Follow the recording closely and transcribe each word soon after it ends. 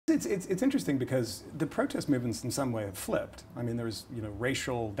It's interesting because the protest movements in some way have flipped. I mean, there's, you know,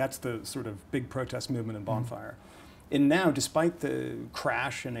 racial, that's the sort of big protest movement in Bonfire. And now, despite the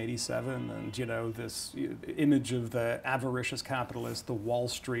crash in '87 and, you know, this image of the avaricious capitalist, the Wall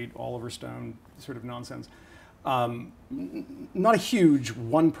Street, Oliver Stone sort of nonsense, not a huge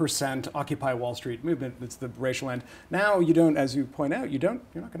 1% Occupy Wall Street movement. It's the racial end. Now you don't, as you point out, you're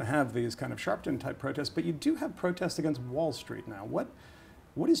not going to have these kind of Sharpton type protests, but you do have protests against Wall Street now. What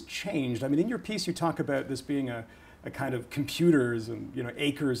has changed? I mean, in your piece, you talk about this being a kind of computers and, you know,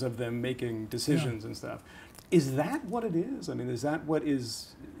 acres of them making decisions and stuff. Is that what it is? I mean, is that what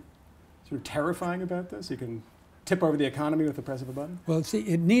is sort of terrifying about this? You can tip over the economy with the press of a button? Well, see,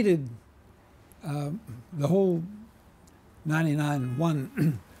 it needed the whole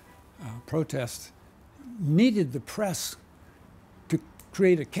 99-1 protest needed the press to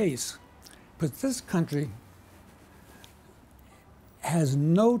create a case. But this country has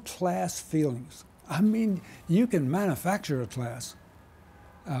no class feelings. I mean, you can manufacture a class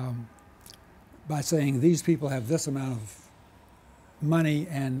by saying these people have this amount of money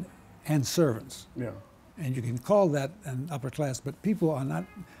and servants. Yeah. And you can call that an upper class, but people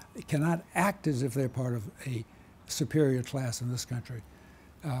cannot act as if they're part of a superior class in this country.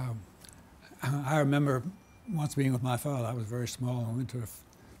 I remember once being with my father. I was very small and went to a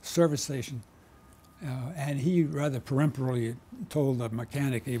service station, and he rather peremptorily told the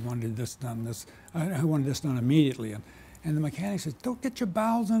mechanic he wanted this done, I wanted this done immediately. And the mechanic said, "Don't get your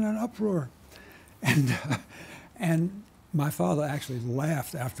bowels in an uproar." And my father actually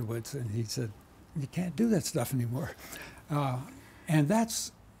laughed afterwards, and he said, "You can't do that stuff anymore." And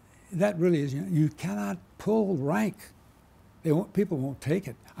that really is, you cannot pull rank. People won't take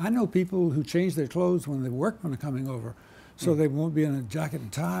it. I know people who change their clothes when the workmen are coming over, so they won't be in a jacket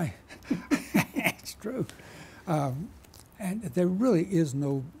and tie. It's true. And there really is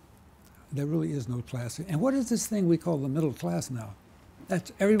no class. And what is this thing we call the middle class now?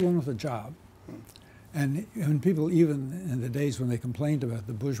 That's everyone with a job. And people, even in the days when they complained about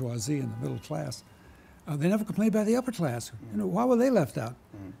the bourgeoisie and the middle class, they never complained about the upper class. You know, why were they left out?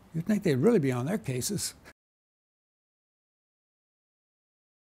 You'd think they'd really be on their cases.